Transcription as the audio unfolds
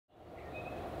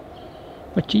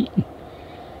What you eating?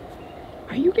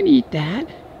 Are you gonna eat that?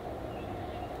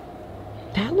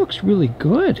 That looks really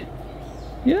good.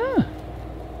 Yeah.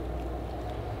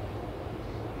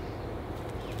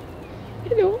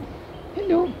 Hello.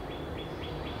 Hello.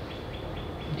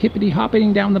 Hippity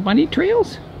hopping down the bunny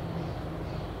trails?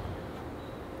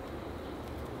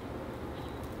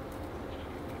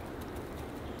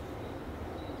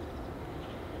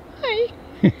 Hi.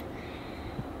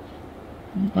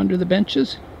 Under the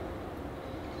benches?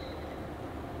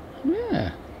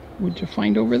 Yeah. What'd you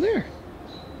find over there?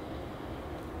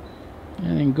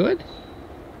 Anything good?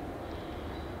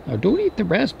 Now don't eat the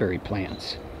raspberry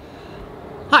plants.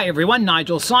 Hi everyone,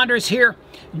 Nigel Saunders here.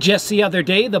 Just the other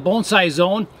day, the Bonsai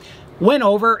Zone went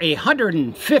over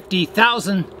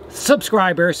 150,000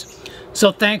 subscribers.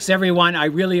 So thanks everyone, I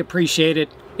really appreciate it.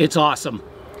 It's awesome.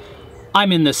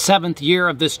 I'm in the 7th year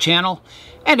of this channel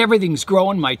and everything's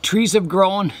grown. My trees have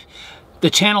grown, the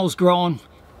channel's grown,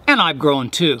 and I've grown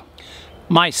too.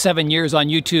 My 7 years on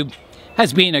YouTube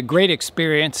has been a great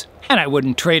experience and I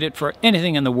wouldn't trade it for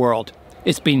anything in the world.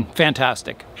 It's been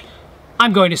fantastic.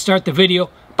 I'm going to start the video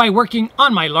by working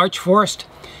on my larch forest.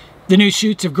 The new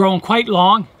shoots have grown quite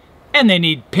long and they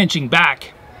need pinching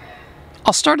back.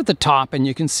 I'll start at the top and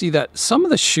you can see that some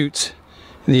of the shoots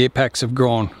in the apex have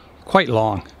grown quite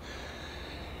long.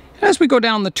 As we go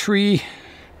down the tree,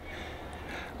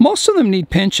 most of them need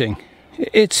pinching.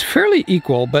 It's fairly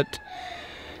equal, but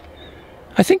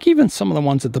I think even some of the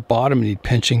ones at the bottom need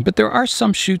pinching, but there are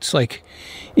some shoots like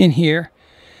in here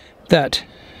that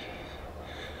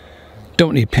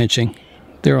don't need pinching.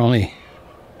 They're only,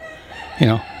 you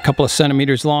know, a couple of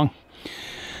centimeters long.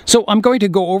 So I'm going to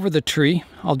go over the tree.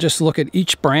 I'll just look at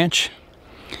each branch,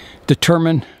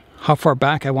 determine how far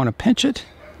back I want to pinch it.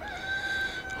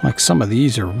 Like some of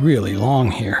these are really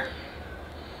long here.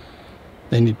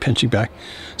 They need pinching back.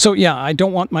 So yeah, I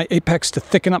don't want my apex to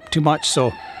thicken up too much,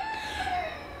 so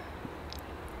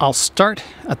I'll start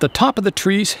at the top of the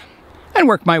trees and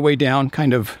work my way down,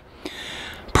 kind of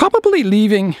probably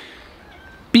leaving,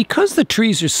 because the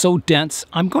trees are so dense,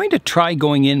 I'm going to try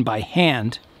going in by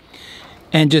hand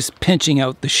and just pinching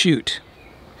out the shoot.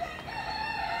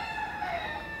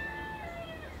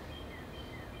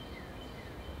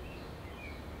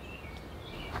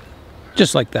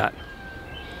 Just like that.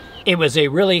 It was a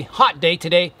really hot day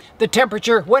today. The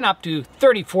temperature went up to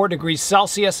 34 degrees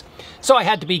Celsius, so I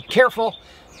had to be careful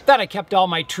that I kept all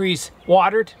my trees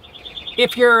watered.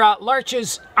 If your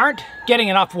larches aren't getting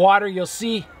enough water, you'll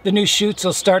see the new shoots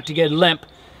will start to get limp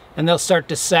and they'll start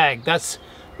to sag. That's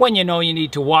when you know you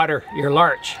need to water your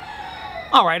larch.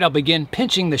 All right, I'll begin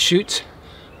pinching the shoots.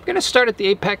 I'm gonna start at the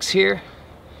apex here.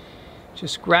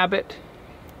 Just grab it,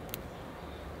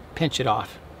 pinch it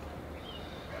off.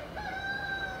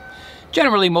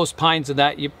 Generally, most pines of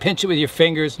that, you pinch it with your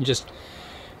fingers and just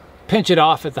pinch it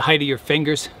off at the height of your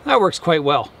fingers. That works quite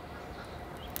well.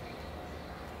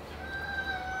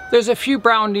 There's a few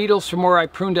brown needles from where I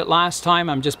pruned it last time.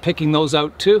 I'm just picking those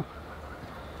out too.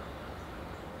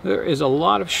 There is a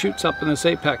lot of shoots up in this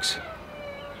apex.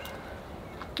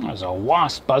 There's a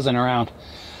wasp buzzing around.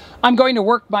 I'm going to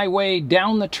work my way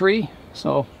down the tree,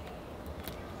 so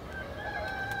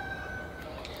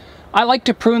I like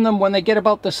to prune them when they get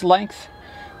about this length.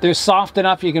 They're soft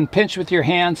enough you can pinch with your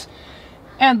hands,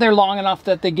 and they're long enough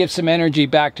that they give some energy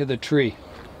back to the tree.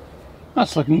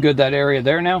 That's looking good, that area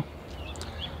there now.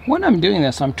 When I'm doing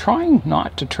this, I'm trying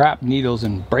not to trap needles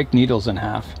and break needles in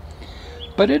half.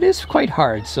 But it is quite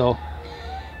hard, so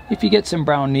if you get some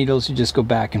brown needles, you just go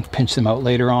back and pinch them out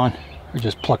later on, or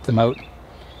just pluck them out.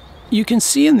 You can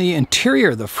see in the interior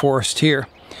of the forest here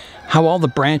how all the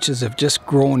branches have just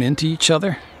grown into each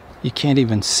other. You can't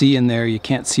even see in there, you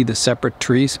can't see the separate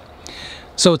trees.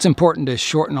 So it's important to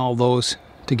shorten all those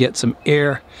to get some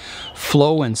air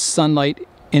flow and sunlight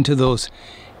into those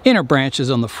inner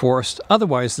branches on the forest.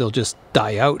 Otherwise they'll just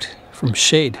die out from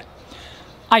shade.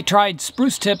 I tried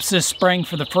spruce tips this spring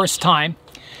for the first time,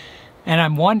 and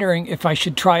I'm wondering if I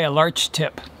should try a larch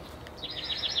tip.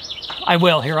 I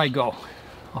will. Here I go.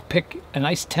 I'll pick a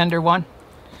nice tender one.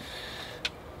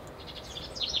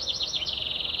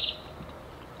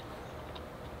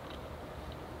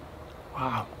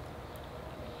 Wow.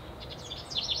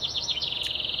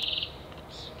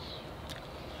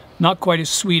 Not quite as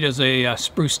sweet as a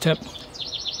spruce tip,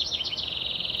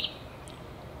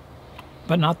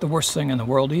 but not the worst thing in the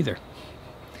world either.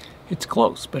 It's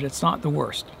close, but it's not the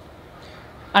worst.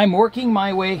 I'm working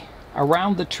my way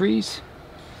around the trees,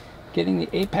 getting the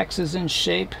apexes in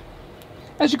shape.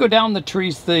 As you go down the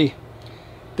trees, the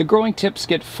growing tips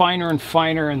get finer and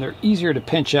finer and they're easier to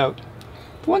pinch out.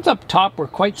 The ones up top were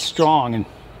quite strong and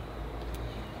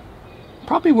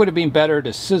Probably would have been better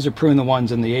to scissor prune the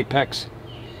ones in the apex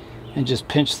and just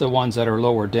pinch the ones that are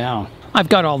lower down. I've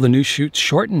got all the new shoots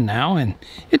shortened now, and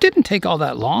it didn't take all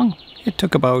that long. It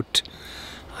took about,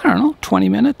 I don't know, 20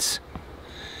 minutes.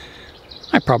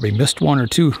 I probably missed one or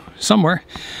two somewhere,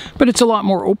 but it's a lot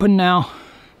more open now.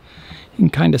 You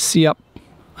can kind of see up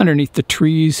underneath the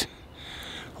trees,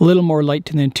 a little more light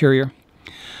to the interior.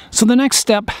 So the next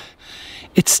step,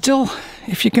 it's still,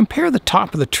 if you compare the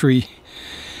top of the tree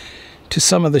to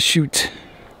some of the shoots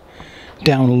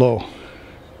down low,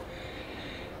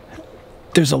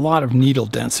 there's a lot of needle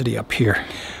density up here.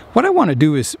 What I want to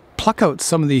do is pluck out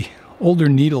some of the older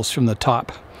needles from the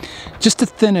top, just to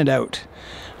thin it out.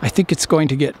 I think it's going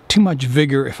to get too much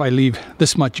vigor if I leave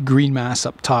this much green mass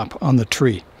up top on the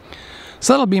tree.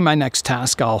 So that'll be my next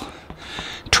task. I'll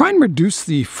try and reduce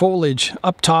the foliage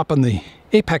up top on the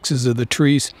apexes of the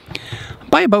trees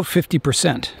by about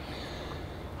 50%.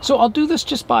 So I'll do this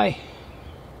just by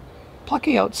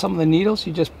plucking out some of the needles.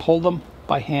 You just pull them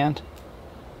by hand.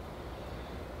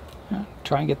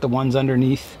 Try and get the ones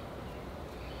underneath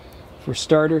for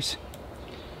starters.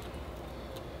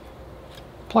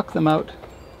 Pluck them out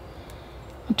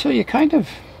until you kind of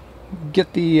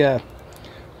get the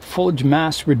foliage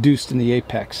mass reduced in the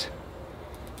apex.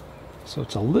 So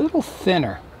it's a little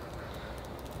thinner.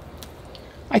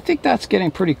 I think that's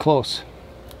getting pretty close.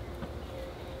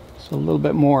 So a little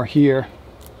bit more here.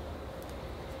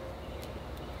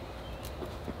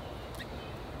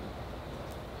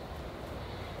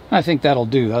 I think that'll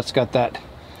do. That's got that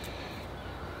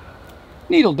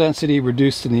needle density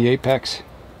reduced in the apex.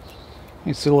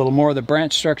 You see a little more of the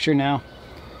branch structure now.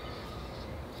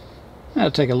 That'll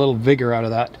take a little vigor out of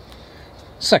that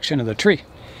section of the tree.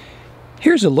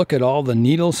 Here's a look at all the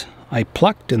needles I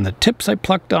plucked and the tips I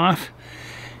plucked off.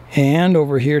 And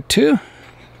over here too.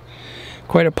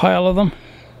 Quite a pile of them.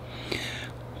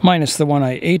 Minus the one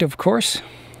I ate, of course.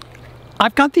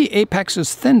 I've got the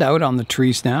apexes thinned out on the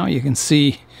trees now. You can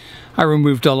see I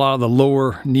removed a lot of the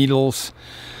lower needles.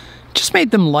 Just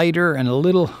made them lighter and a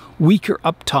little weaker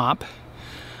up top.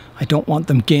 I don't want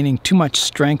them gaining too much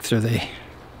strength or they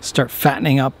start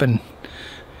fattening up and,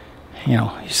 you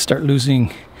know, you start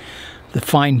losing the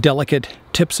fine, delicate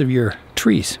tips of your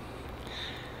trees.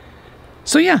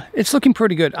 So yeah, it's looking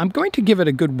pretty good. I'm going to give it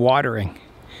a good watering.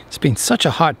 It's been such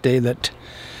a hot day that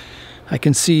I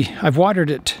can see I've watered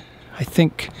it, I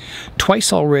think,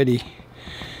 twice already.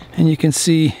 And you can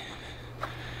see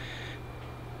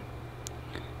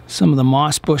some of the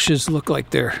moss bushes look like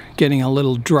they're getting a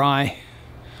little dry.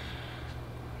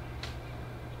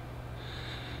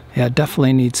 Yeah,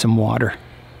 definitely need some water.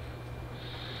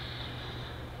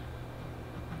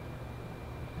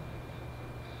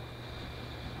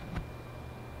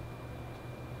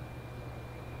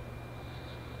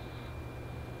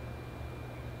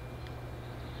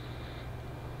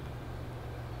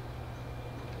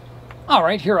 All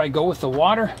right, here I go with the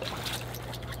water.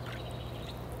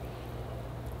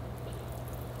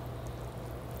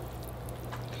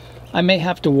 I may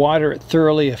have to water it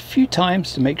thoroughly a few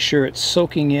times to make sure it's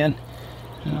soaking in.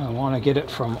 I want to get it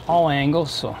from all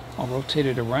angles, so I'll rotate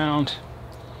it around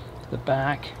to the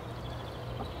back.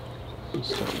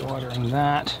 Start watering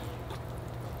that.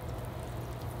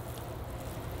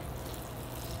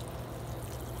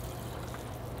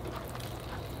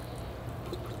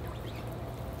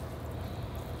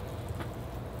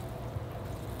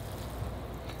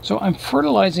 So I'm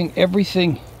fertilizing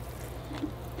everything,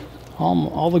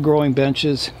 all the growing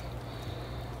benches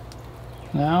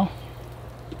now.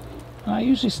 I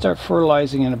usually start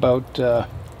fertilizing in about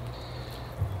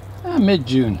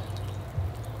mid-June.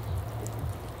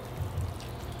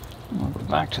 I'll go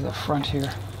back to the front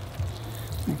here,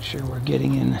 make sure we're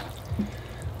getting in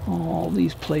all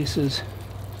these places.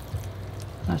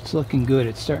 That's looking good.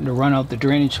 It's starting to run out the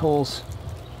drainage holes.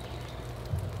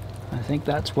 I think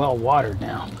that's well watered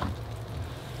now.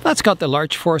 That's got the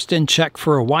larch forest in check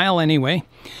for a while anyway.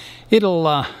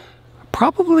 It'll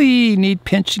probably need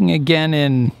pinching again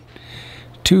in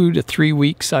 2 to 3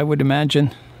 weeks, I would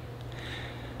imagine.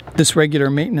 This regular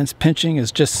maintenance pinching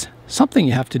is just something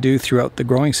you have to do throughout the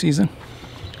growing season.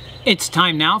 It's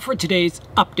time now for today's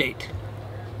update.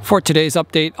 For today's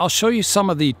update, I'll show you some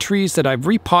of the trees that I've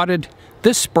repotted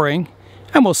this spring,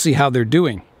 and we'll see how they're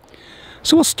doing.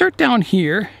 So we'll start down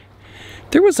here.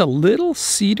 There was a little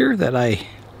cedar that I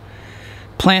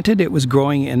planted. It was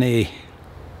growing in I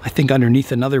think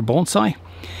underneath another bonsai.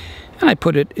 And I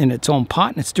put it in its own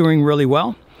pot and it's doing really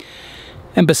well.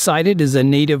 And beside it is a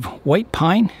native white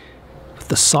pine with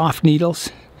the soft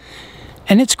needles.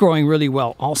 And it's growing really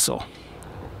well also.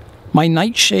 My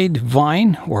nightshade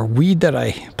vine or weed that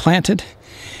I planted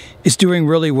is doing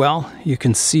really well. You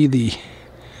can see the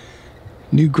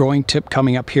new growing tip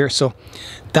coming up here, so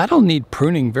that'll need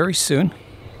pruning very soon.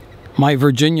 My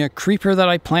Virginia creeper that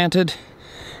I planted,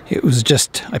 it was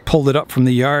just, I pulled it up from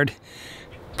the yard,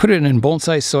 put it in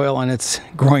bonsai soil, and it's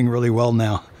growing really well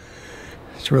now.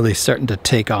 It's really starting to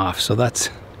take off, so that's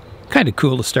kind of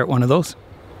cool to start one of those.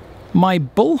 My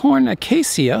bullhorn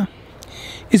acacia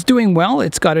is doing well.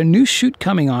 It's got a new shoot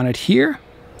coming on it here.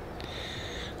 I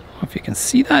don't know if you can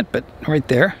see that, but right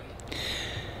there.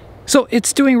 So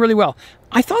it's doing really well.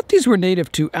 I thought these were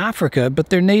native to Africa, but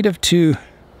they're native to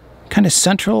kind of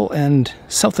Central and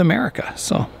South America,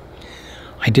 so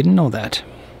I didn't know that.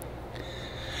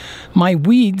 My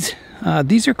weeds,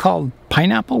 these are called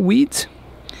pineapple weeds,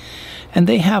 and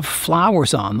they have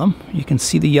flowers on them. You can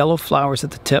see the yellow flowers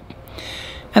at the tip.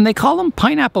 And they call them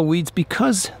pineapple weeds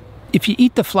because if you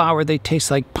eat the flower, they taste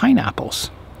like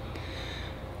pineapples.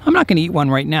 I'm not going to eat one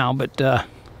right now, but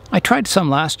I tried some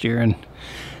last year, and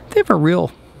they have a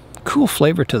real cool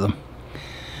flavor to them.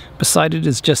 Beside it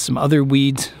is just some other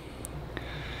weeds.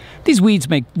 These weeds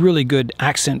make really good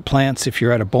accent plants if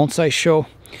you're at a bonsai show.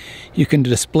 You can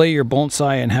display your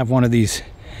bonsai and have one of these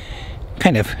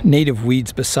kind of native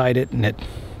weeds beside it, and it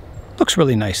looks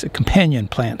really nice, a companion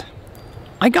plant.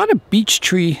 I got a beech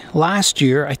tree last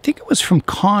year. I think it was from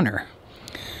Connor.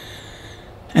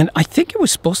 And I think it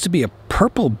was supposed to be a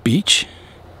purple beech,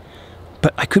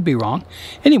 but I could be wrong.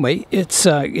 Anyway,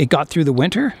 it got through the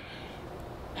winter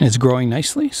and it's growing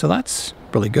nicely, so that's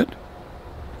really good.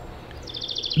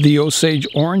 The Osage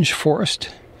orange forest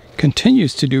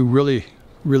continues to do really,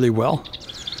 really well.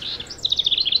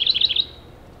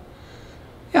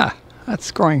 Yeah,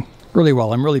 that's growing really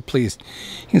well. I'm really pleased.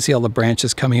 You can see all the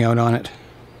branches coming out on it.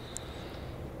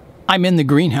 I'm in the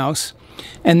greenhouse,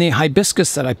 and the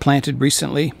hibiscus that I planted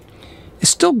recently is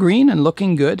still green and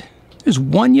looking good. There's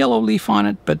one yellow leaf on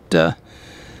it, but the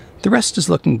rest is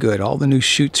looking good. All the new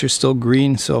shoots are still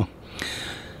green, so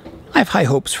I have high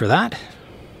hopes for that.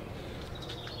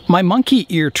 My monkey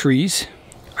ear trees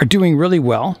are doing really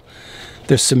well.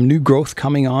 There's some new growth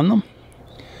coming on them.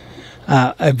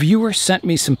 A viewer sent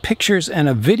me some pictures and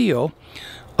a video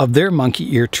of their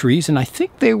monkey ear trees, and I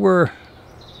think they were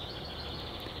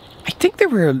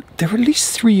at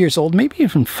least 3 years old, maybe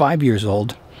even 5 years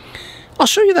old. I'll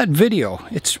show you that video.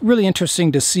 It's really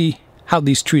interesting to see how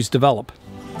these trees develop.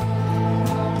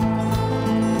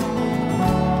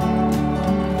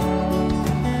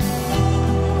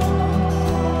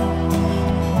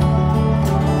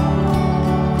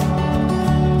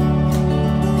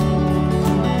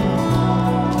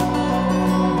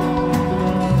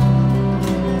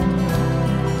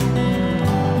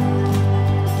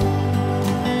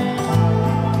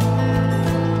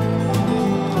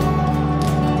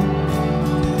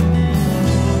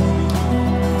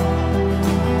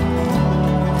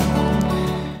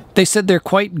 They said they're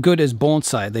quite good as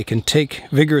bonsai. They can take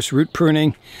vigorous root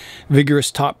pruning, vigorous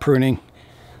top pruning.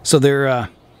 So they're a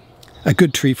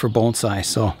good tree for bonsai.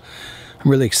 So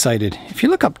I'm really excited. If you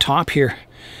look up top here,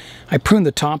 I pruned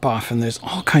the top off and there's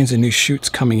all kinds of new shoots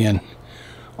coming in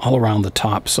all around the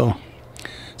top. So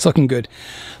it's looking good.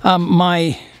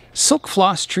 My silk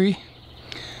floss tree,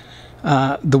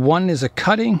 the one is a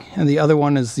cutting and the other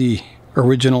one is the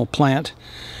original plant.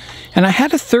 And I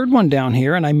had a third one down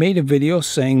here, and I made a video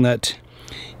saying that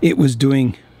it was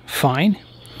doing fine.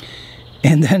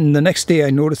 And then the next day I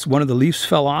noticed one of the leaves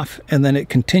fell off, and then it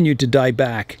continued to die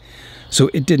back, so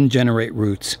it didn't generate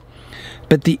roots.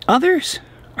 But the others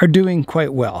are doing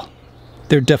quite well.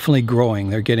 They're definitely growing.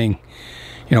 They're getting,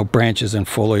 you know, branches and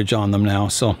foliage on them now.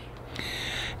 So,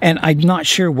 and I'm not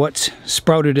sure what's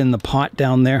sprouted in the pot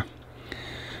down there.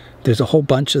 There's a whole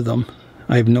bunch of them.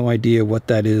 I have no idea what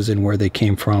that is and where they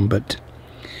came from, but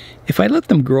if I let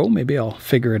them grow, maybe I'll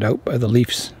figure it out by the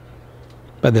leaves.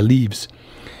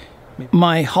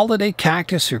 My holiday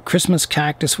cactus or Christmas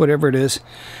cactus, whatever it is,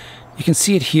 you can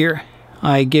see it here.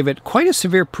 I gave it quite a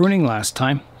severe pruning last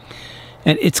time,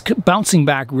 and it's bouncing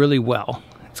back really well.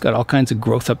 It's got all kinds of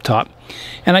growth up top.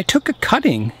 And I took a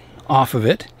cutting off of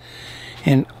it,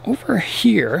 and over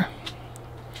here,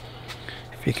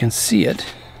 if you can see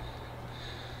it,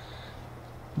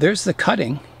 there's the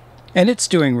cutting, and it's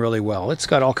doing really well. It's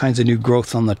got all kinds of new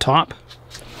growth on the top.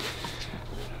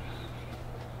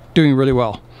 Doing really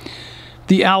well.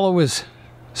 The aloe is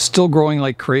still growing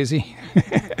like crazy.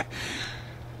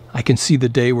 I can see the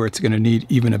day where it's going to need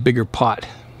even a bigger pot.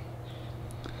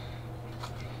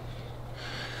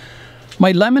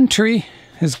 My lemon tree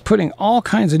is putting all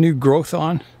kinds of new growth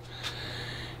on.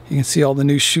 You can see all the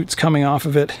new shoots coming off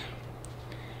of it.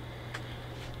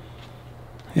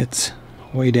 It's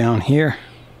way down here.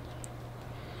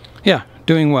 Yeah,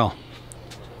 doing well.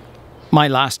 My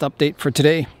last update for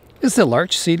today is the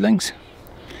larch seedlings.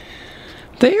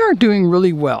 They are doing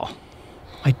really well.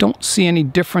 I don't see any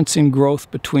difference in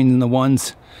growth between the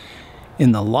ones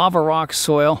in the lava rock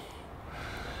soil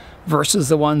versus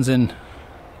the ones in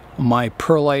my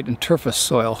perlite and turfus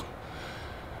soil.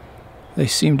 They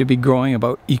seem to be growing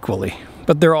about equally,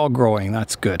 but they're all growing,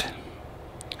 that's good.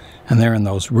 And they're in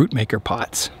those root maker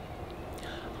pots.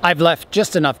 I've left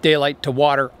just enough daylight to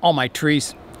water all my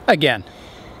trees again.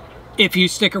 If you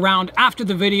stick around after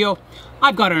the video,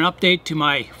 I've got an update to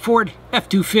my Ford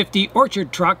F250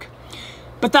 orchard truck.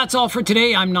 But that's all for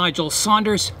today. I'm Nigel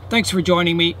Saunders. Thanks for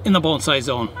joining me in the Bonsai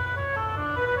Zone.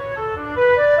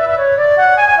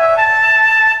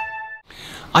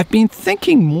 I've been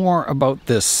thinking more about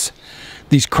these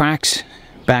cracks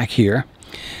back here.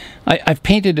 I've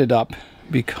painted it up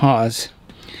because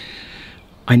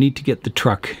I need to get the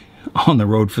truck on the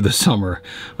road for the summer.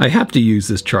 I have to use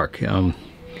this truck.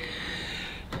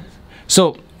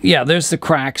 So yeah, there's the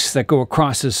cracks that go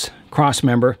across this cross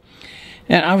member.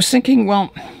 And I was thinking,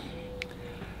 well,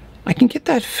 I can get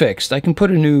that fixed. I can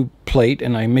put a new plate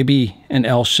and maybe an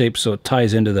L shape so it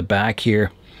ties into the back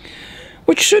here,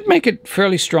 which should make it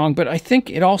fairly strong, but I think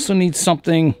it also needs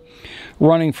something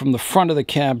running from the front of the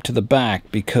cab to the back,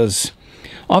 because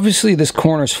obviously this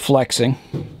corner's flexing.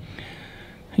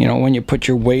 You know, when you put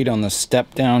your weight on the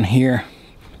step down here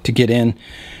to get in,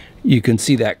 you can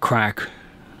see that crack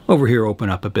over here open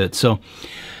up a bit. So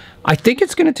I think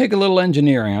it's going to take a little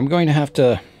engineering. I'm going to have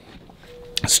to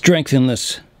strengthen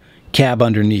this cab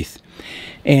underneath,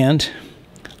 and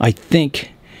I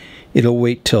think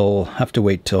it'll have to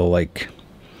wait till like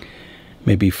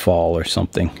maybe fall or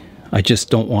something. I just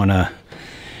don't want to,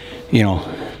 you know,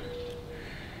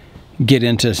 get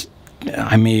into,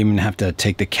 I may even have to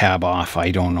take the cab off,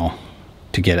 I don't know,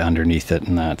 to get underneath it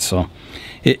and that. So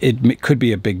it could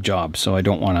be a big job, so I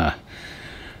don't want to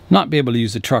not be able to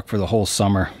use the truck for the whole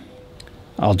summer.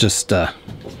 I'll just,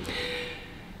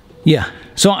 yeah.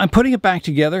 So I'm putting it back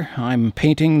together. I'm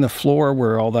painting the floor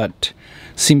where all that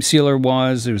seam sealer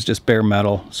was. It was just bare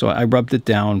metal. So I rubbed it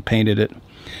down, painted it.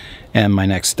 And my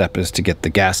next step is to get the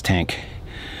gas tank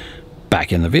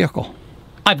back in the vehicle.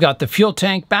 I've got the fuel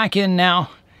tank back in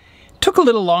now. It took a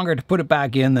little longer to put it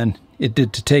back in than it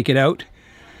did to take it out.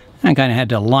 I kind of had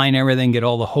to line everything, get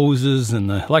all the hoses and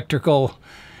the electrical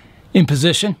in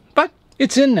position. But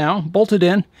it's in now, bolted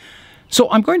in. So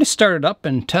I'm going to start it up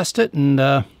and test it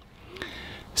and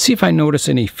see if I notice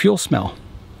any fuel smell.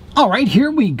 All right,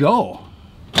 here we go.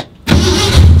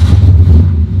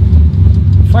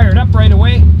 Fire it up right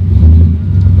away.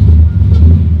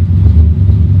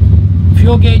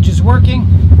 Fuel gauge is working.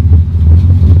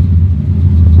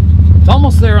 It's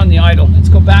almost there on the idle. Let's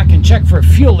go back and check for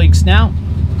fuel leaks now.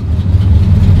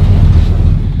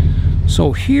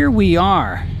 So here we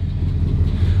are.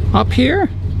 Up here,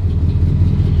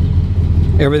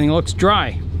 everything looks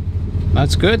dry.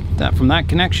 That's good. That from that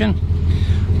connection.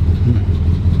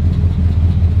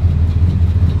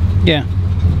 Yeah.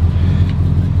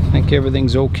 I think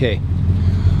everything's okay.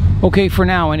 Okay for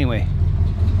now anyway.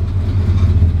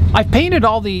 I've painted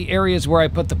all the areas where I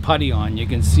put the putty on. You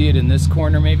can see it in this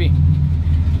corner maybe.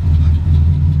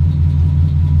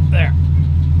 There.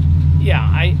 Yeah,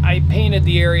 I painted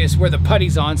the areas where the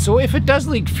putty's on. So if it does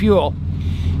leak fuel,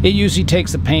 it usually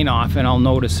takes the paint off and I'll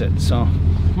notice it. So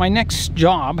my next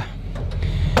job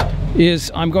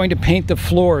is I'm going to paint the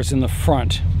floors in the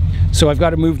front. So I've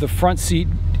got to move the front seat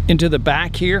into the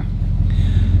back here.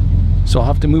 So I'll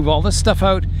have to move all this stuff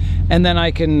out, and then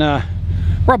I can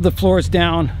rub the floors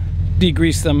down,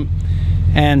 degrease them,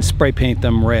 and spray paint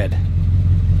them red.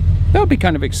 That'll be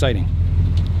kind of exciting.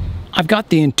 I've got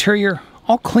the interior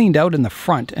all cleaned out in the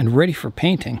front and ready for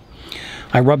painting.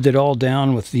 I rubbed it all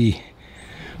down with the,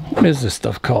 what is this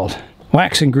stuff called?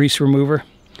 Wax and grease remover.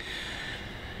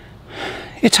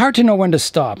 It's hard to know when to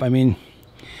stop. I mean,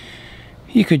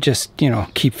 you could just, you know,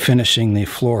 keep finishing the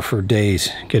floor for days,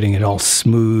 getting it all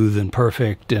smooth and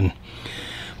perfect.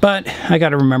 But I got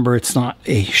to remember, it's not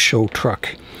a show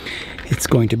truck. It's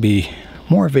going to be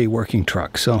more of a working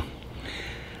truck. So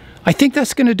I think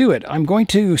that's going to do it. I'm going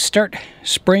to start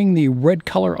spraying the red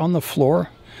color on the floor,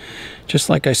 just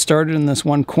like I started in this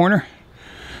one corner.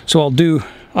 So I'll do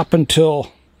up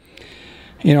until,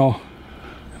 you know,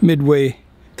 midway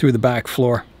through the back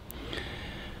floor,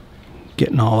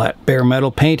 getting all that bare metal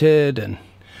painted and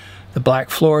the black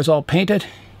floor is all painted,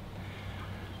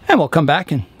 and we'll come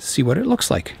back and see what it looks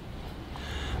like.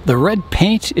 The red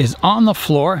paint is on the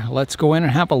floor. Let's go in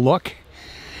and have a look.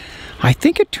 I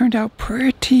think it turned out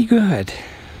pretty good.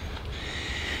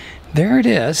 There it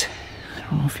is. I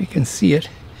don't know if you can see it.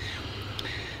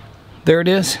 there it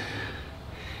is.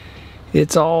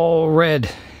 It's all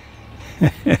red.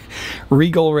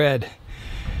 Regal red.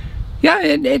 Yeah,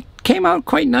 it came out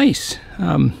quite nice.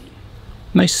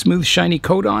 Nice smooth shiny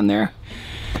coat on there.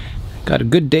 Got a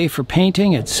good day for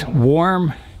painting. It's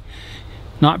warm,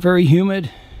 not very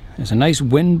humid. There's a nice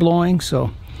wind blowing,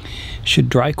 so it should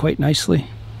dry quite nicely.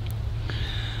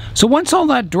 So once all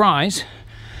that dries,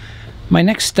 my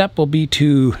next step will be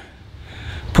to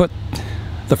put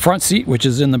the front seat, which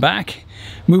is in the back,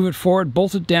 move it forward,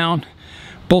 bolt it down,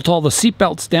 bolt all the seat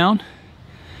belts down,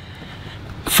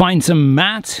 find some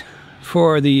mats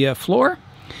for the floor.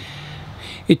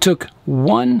 It took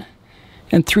 1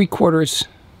 3/4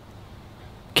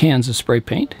 cans of spray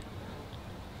paint,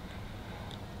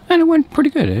 and it went pretty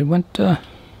good. It went,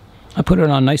 I put it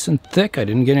on nice and thick. I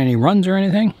didn't get any runs or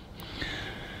anything.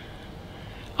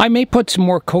 I may put some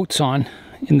more coats on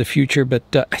in the future, but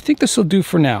I think this will do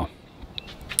for now.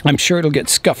 I'm sure it'll get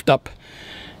scuffed up,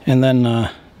 and then,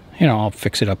 you know, I'll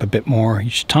fix it up a bit more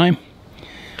each time.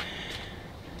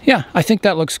 Yeah, I think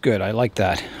that looks good. I like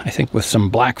that. I think with some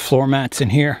black floor mats in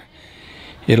here,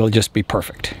 it'll just be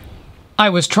perfect. I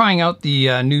was trying out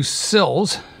the new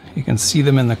sills. You can see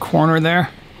them in the corner there.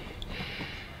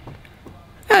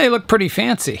 Yeah, they look pretty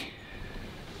fancy.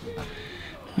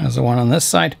 There's the one on this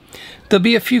side. There'll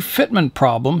be a few fitment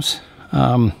problems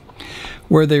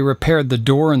where they repaired the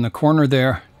door in the corner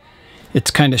there. It's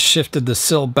kind of shifted the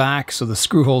sill back so the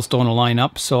screw holes don't line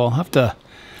up. So I'll have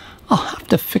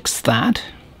to fix that.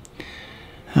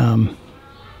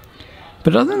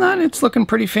 But other than that, it's looking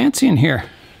pretty fancy in here.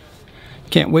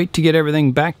 Can't wait to get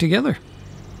everything back together.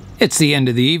 It's the end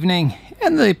of the evening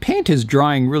and the paint is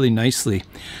drying really nicely.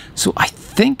 So I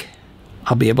think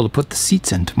I'll be able to put the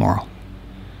seats in tomorrow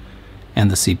and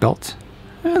the seat belts,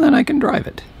 and then I can drive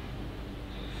it.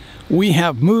 We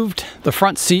have moved the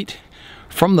front seat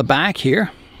from the back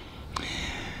here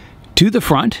to the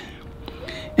front,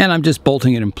 and I'm just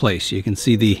bolting it in place. You can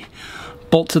see the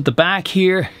bolts at the back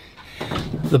here,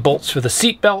 the bolts for the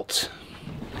seat belts,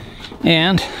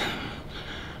 and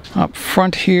up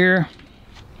front here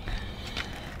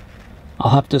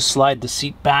I'll have to slide the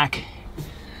seat back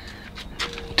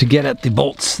to get at the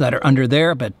bolts that are under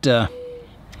there, but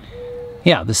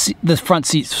yeah, the front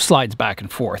seat slides back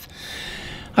and forth.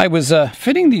 I was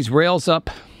fitting these rails up.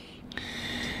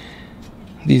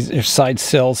 These are side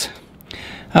sills.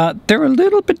 They're a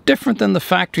little bit different than the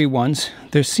factory ones.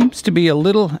 There seems to be a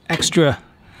little extra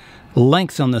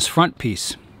length on this front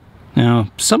piece.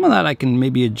 Now, some of that I can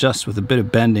maybe adjust with a bit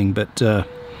of bending, but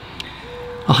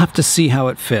I'll have to see how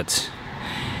it fits.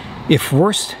 If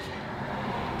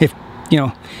you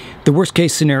know, the worst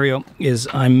case scenario is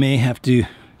I may have to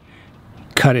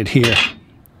cut it here,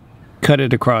 cut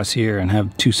it across here, and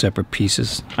have two separate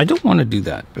pieces. I don't want to do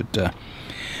that, but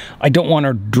I don't want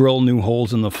to drill new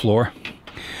holes in the floor.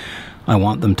 I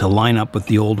want them to line up with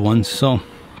the old ones, so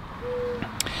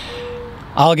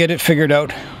I'll get it figured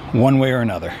out one way or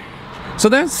another. So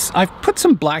I've put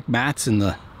some black mats in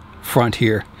the front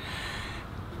here.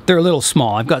 They're a little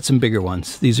small. I've got some bigger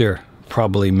ones. These are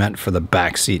probably meant for the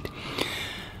back seat.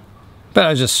 But I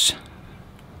was just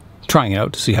trying it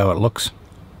out to see how it looks.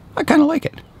 I kind of like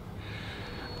it.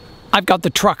 I've got the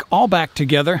truck all back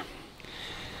together.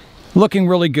 Looking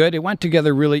really good. It went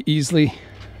together really easily.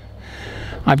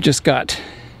 I've just got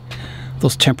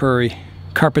those temporary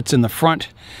carpets in the front.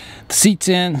 The seat's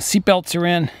in, the seat belts are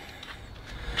in.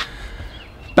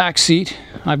 Back seat,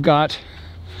 I've got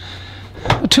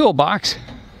a toolbox.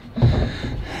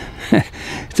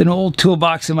 It's an old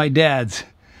toolbox of my dad's,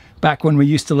 back when we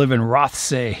used to live in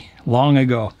Rothsay, long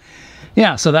ago.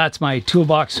 Yeah, so that's my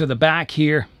toolbox for the back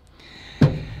here.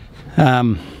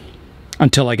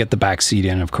 Until I get the back seat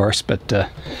in, of course. But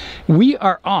we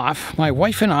are off, my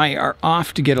wife and I are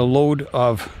off to get a load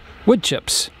of wood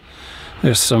chips.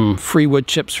 There's some free wood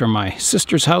chips from my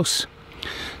sister's house.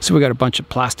 So we got a bunch of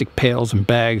plastic pails and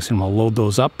bags, and we'll load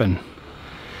those up and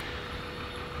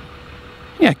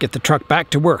yeah, get the truck back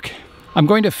to work. I'm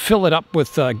going to fill it up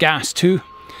with gas too.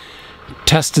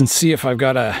 Test and see if I've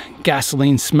got a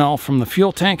gasoline smell from the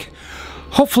fuel tank.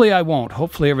 Hopefully I won't.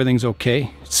 Hopefully everything's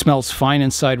okay. It smells fine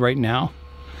inside right now.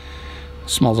 It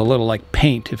smells a little like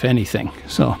paint, if anything.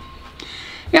 So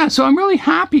yeah, so I'm really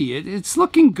happy. It's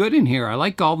looking good in here. I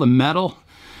like all the metal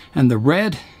and the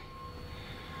red.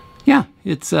 Yeah,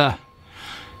 it's a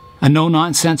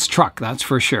no-nonsense truck, that's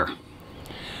for sure.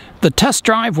 The test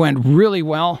drive went really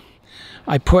well.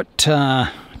 I put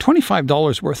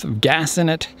 $25 worth of gas in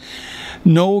it.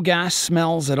 No gas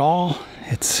smells at all.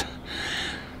 It's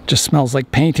just smells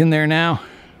like paint in there now,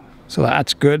 so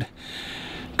that's good.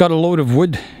 Got a load of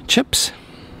wood chips.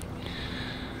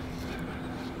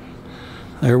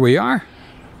 there we are.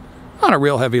 Not a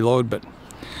real heavy load, but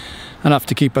enough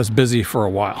to keep us busy for a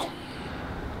while.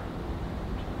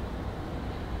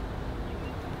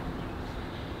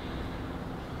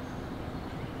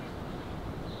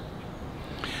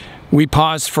 We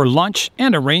paused for lunch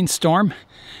and a rainstorm,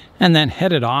 and then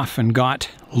headed off and got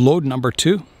load number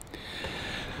 2,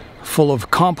 full of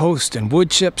compost and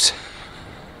wood chips.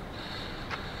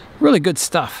 Really good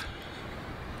stuff.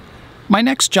 My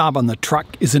next job on the truck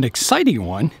is an exciting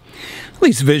one, at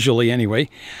least visually anyway.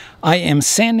 I am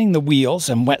sanding the wheels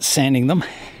and wet sanding them,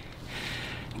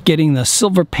 getting the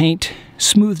silver paint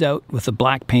smoothed out with the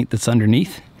black paint that's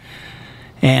underneath,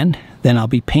 and then I'll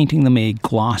be painting them a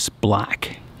gloss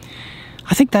black.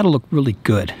 I think that'll look really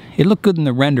good. It looked good in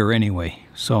the render anyway,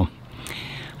 so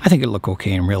I think it'll look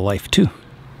okay in real life too.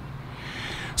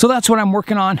 So that's what I'm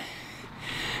working on.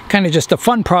 Kind of just a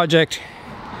fun project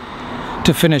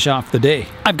to finish off the day.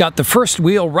 I've got the first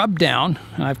wheel rubbed down,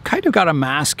 and I've kind of got a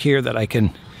mask here that I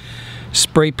can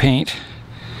spray paint,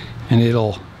 and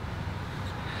it'll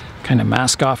kind of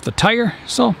mask off the tire.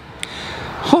 So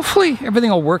hopefully everything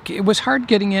will work. It was hard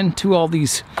getting into all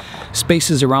these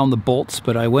spaces around the bolts,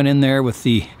 but I went in there with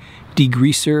the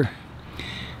degreaser.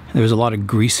 There was a lot of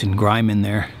grease and grime in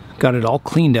there. Got it all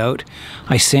cleaned out.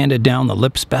 I sanded down the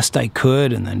lips best I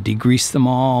could and then degreased them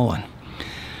all. And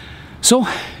so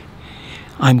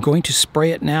I'm going to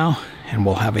spray it now, and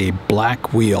we'll have a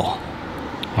black wheel.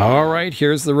 All right,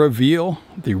 here's the reveal.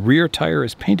 The rear tire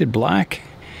is painted black,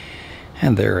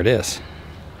 and there it is.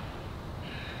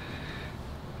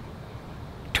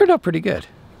 Turned out pretty good.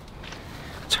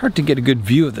 It's hard to get a good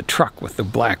view of the truck with the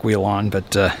black wheel on,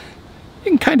 but you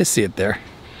can kind of see it there.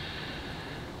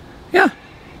 Yeah,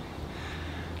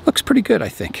 looks pretty good, I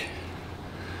think.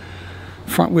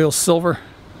 Front wheel silver.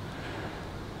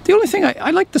 The only thing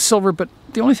I like the silver, but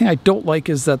the only thing I don't like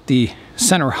is that the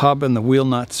center hub and the wheel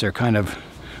nuts are kind of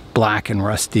black and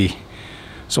rusty.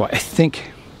 So I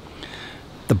think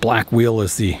the black wheel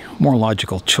is the more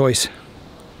logical choice.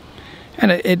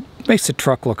 And it makes the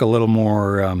truck look a little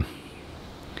more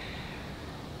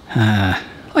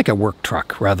like a work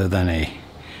truck rather than a,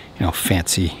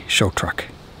 fancy show truck.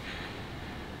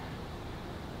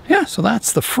 Yeah, so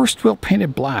that's the first wheel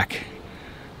painted black.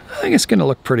 I think it's going to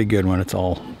look pretty good when it's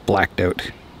all blacked out.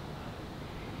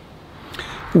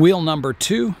 Wheel number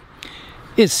 2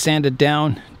 is sanded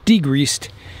down, degreased,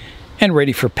 and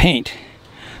ready for paint.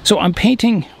 So I'm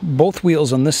painting both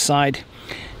wheels on this side,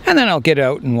 and then I'll get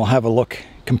out and we'll have a look,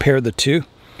 compare the two,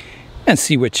 and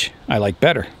see which I like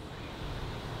better.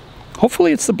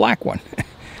 Hopefully it's the black one.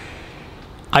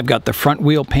 I've got the front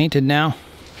wheel painted now.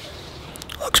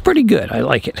 Looks pretty good. I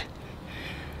like it.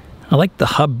 I like the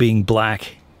hub being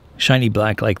black, shiny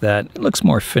black like that. It looks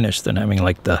more finished than having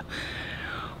like the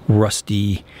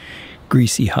rusty,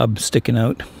 greasy hub sticking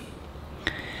out.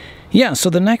 Yeah, so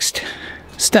the next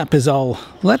step is I'll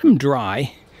let them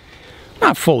dry.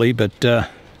 Not fully, but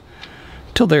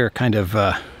till they're kind of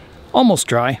almost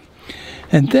dry.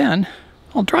 And then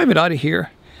I'll drive it out of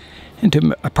here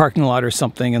into a parking lot or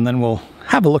something, and then we'll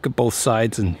have a look at both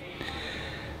sides and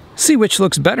see which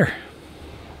looks better,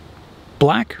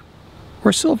 black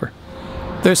or silver.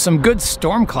 There's some good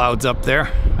storm clouds up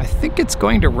there. I think it's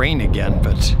going to rain again,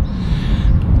 but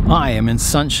I am in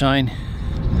sunshine.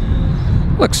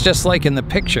 Looks just like in the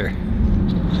picture,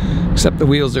 except the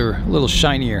wheels are a little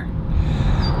shinier.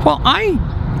 Well,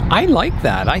 I like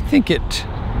that. I think it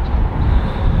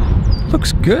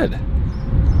looks good.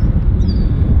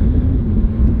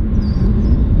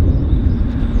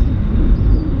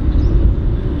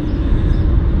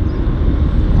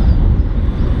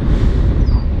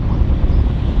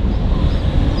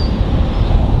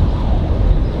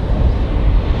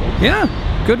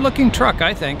 Yeah, good looking truck,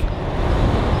 I think.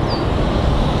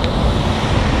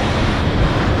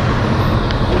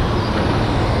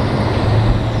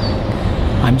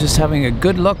 I'm just having a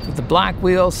good look with the black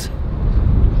wheels.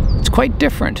 It's quite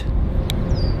different.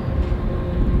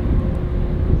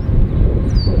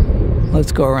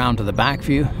 Let's go around to the back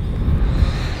view.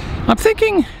 I'm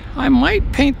thinking I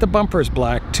might paint the bumpers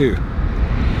black too,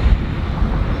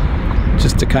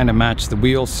 just to kind of match the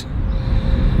wheels.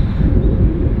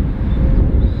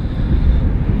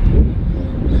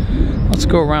 Let's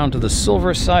go around to the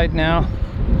silver side now.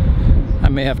 I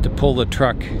may have to pull the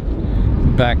truck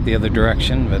back the other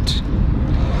direction, but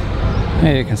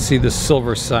hey, you can see the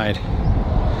silver side.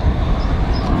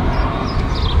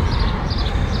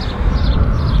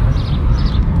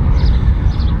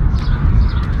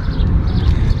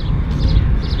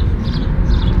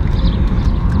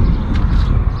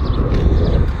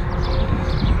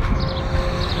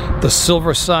 The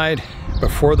silver side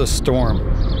before the storm.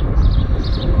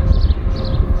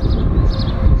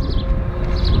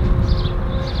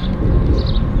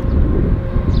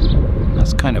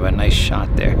 kind of a nice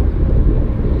shot there.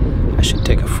 I should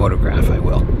take a photograph, I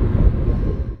will.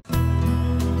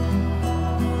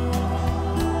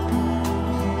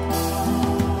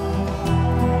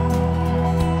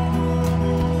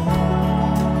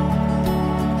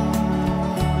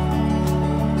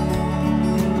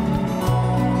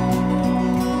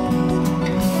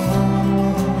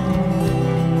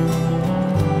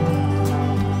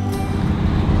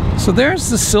 So there's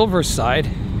the silver side.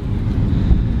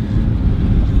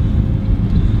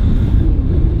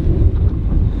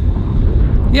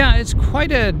 Yeah, it's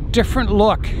quite a different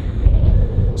look.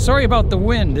 Sorry about the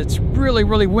wind. It's really,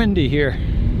 really windy here.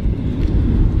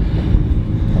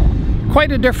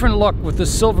 Quite a different look with the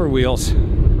silver wheels.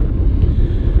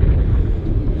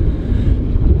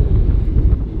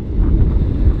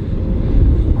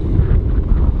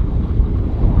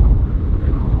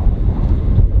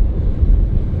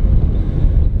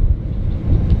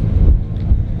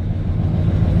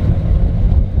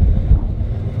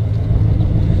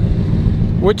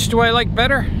 Which do I like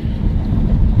better?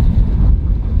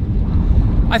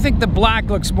 I think the black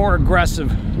looks more aggressive.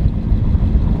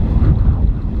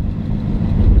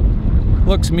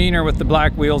 Looks meaner with the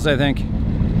black wheels, I think.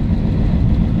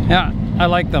 Yeah, I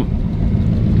like them.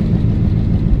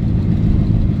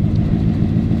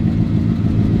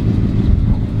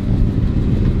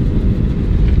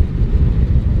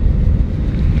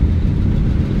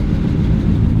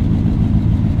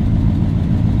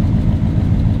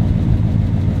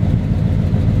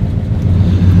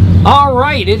 All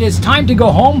right, it is time to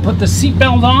go home. Put the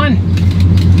seatbelt on,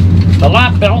 the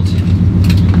lap belt.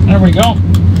 There we go.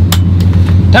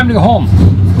 Time to go home.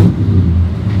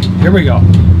 Here we go.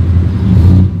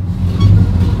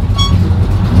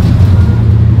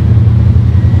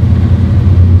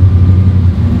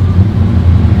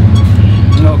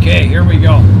 Okay, here we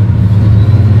go.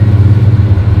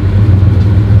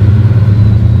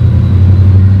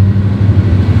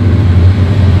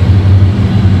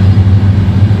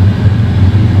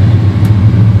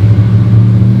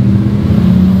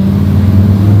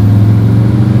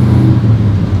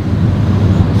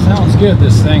 Good,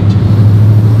 this thing.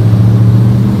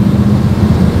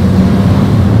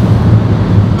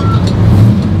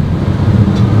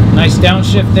 Nice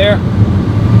downshift there.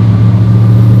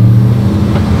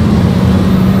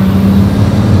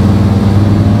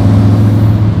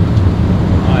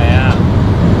 Oh yeah,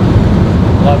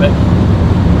 love it.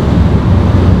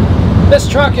 This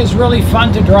truck is really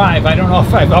fun to drive. I don't know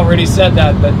if I've already said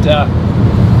that, but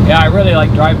yeah, I really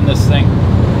like driving this thing.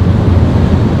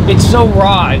 It's so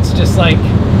raw, it's just like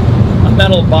a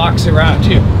metal box around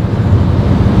you.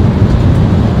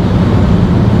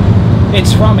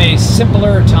 It's from a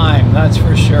simpler time, that's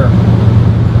for sure.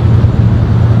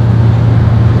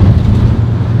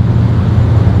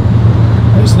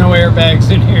 There's no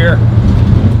airbags in here.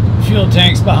 Fuel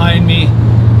tanks behind me,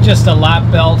 just a lap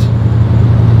belt.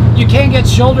 You can't get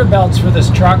shoulder belts for this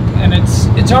truck, and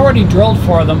it's already drilled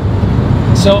for them.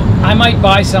 So I might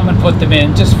buy some and put them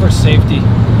in just for safety.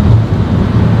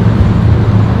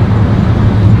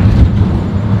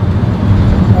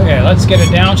 Okay, let's get a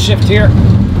downshift here.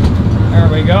 There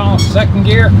we go, second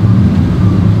gear.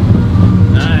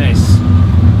 Nice.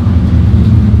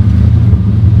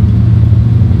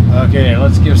 Okay,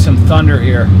 let's give some thunder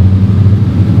here.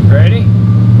 Ready?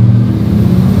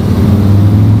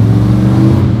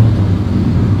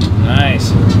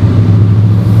 Nice.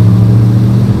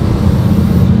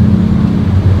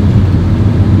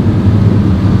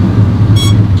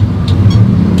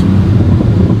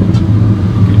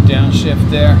 Downshift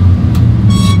there.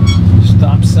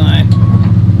 Stop sign.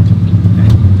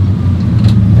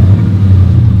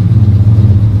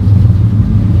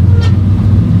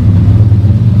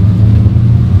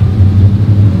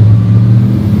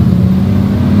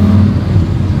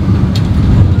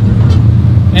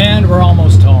 And we're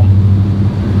almost home.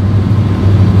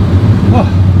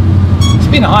 Oh, it's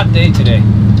been a hot day today.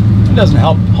 It doesn't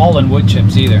help hauling wood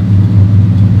chips either.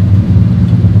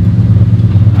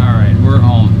 Alright, we're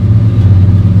home.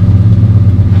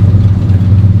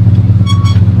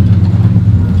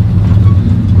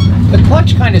 The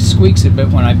clutch kind of squeaks a bit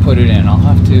when I put it in. I'll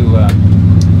have to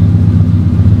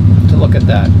look at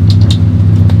that.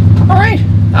 All right,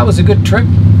 that was a good trip.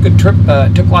 Good trip.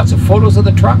 Took lots of photos of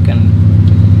the truck, and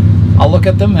I'll look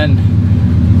at them. And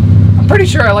I'm pretty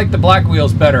sure I like the black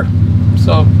wheels better.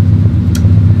 So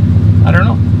I don't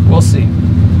know. We'll see.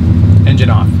 Engine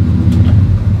off.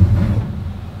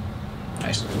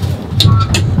 Nice.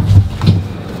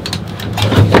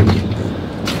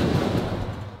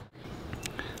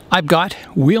 I've got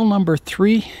wheel number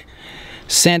 3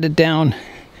 sanded down,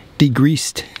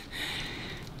 degreased,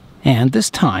 And this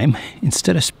time,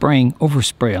 instead of spraying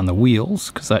overspray on the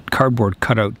wheels, because that cardboard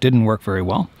cutout didn't work very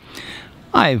well,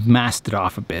 I've masked it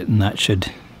off a bit, and that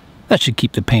should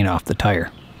keep the paint off the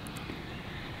tire.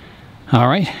 All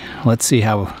right, let's see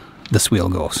how this wheel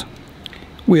goes.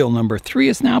 Wheel number 3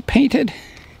 is now painted.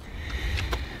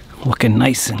 Looking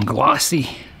nice and glossy.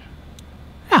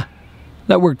 Yeah,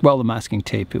 that worked well, the masking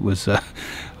tape. It was a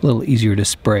little easier to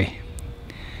spray.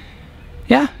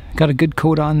 Yeah, got a good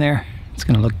coat on there. It's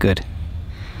gonna look good.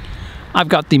 I've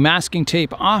got the masking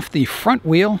tape off the front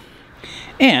wheel,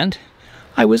 and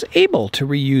I was able to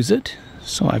reuse it.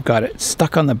 So I've got it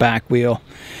stuck on the back wheel,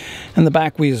 and the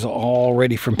back wheel is all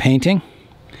ready for painting.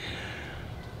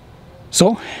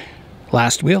 So,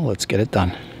 last wheel, let's get it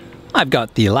done. I've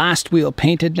got the last wheel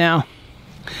painted now.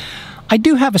 I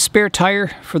do have a spare tire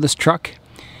for this truck,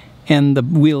 and the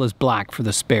wheel is black for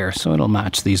the spare, so it'll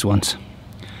match these ones.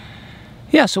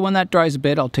 Yeah, so when that dries a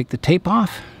bit, I'll take the tape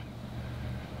off,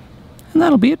 and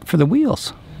that'll be it for the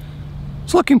wheels.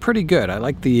 It's looking pretty good. I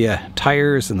like the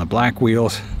tires and the black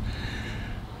wheels.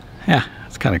 Yeah,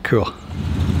 it's kind of cool.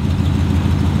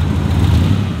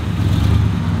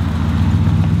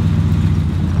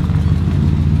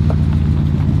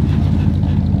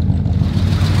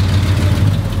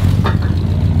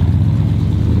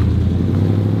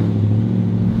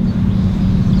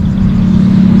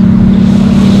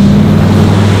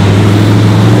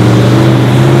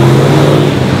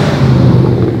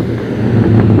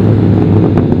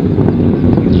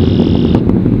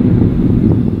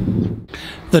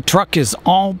 The truck is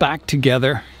all back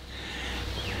together.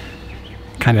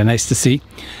 Kind of nice to see.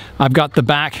 I've got the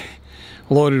back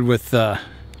loaded with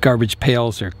garbage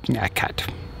pails, or cut.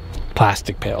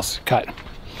 Plastic pails, cut.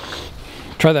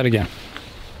 Try that again.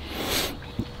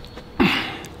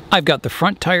 I've got the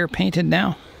front tire painted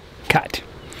now. Cut.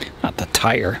 Not the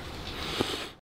tire.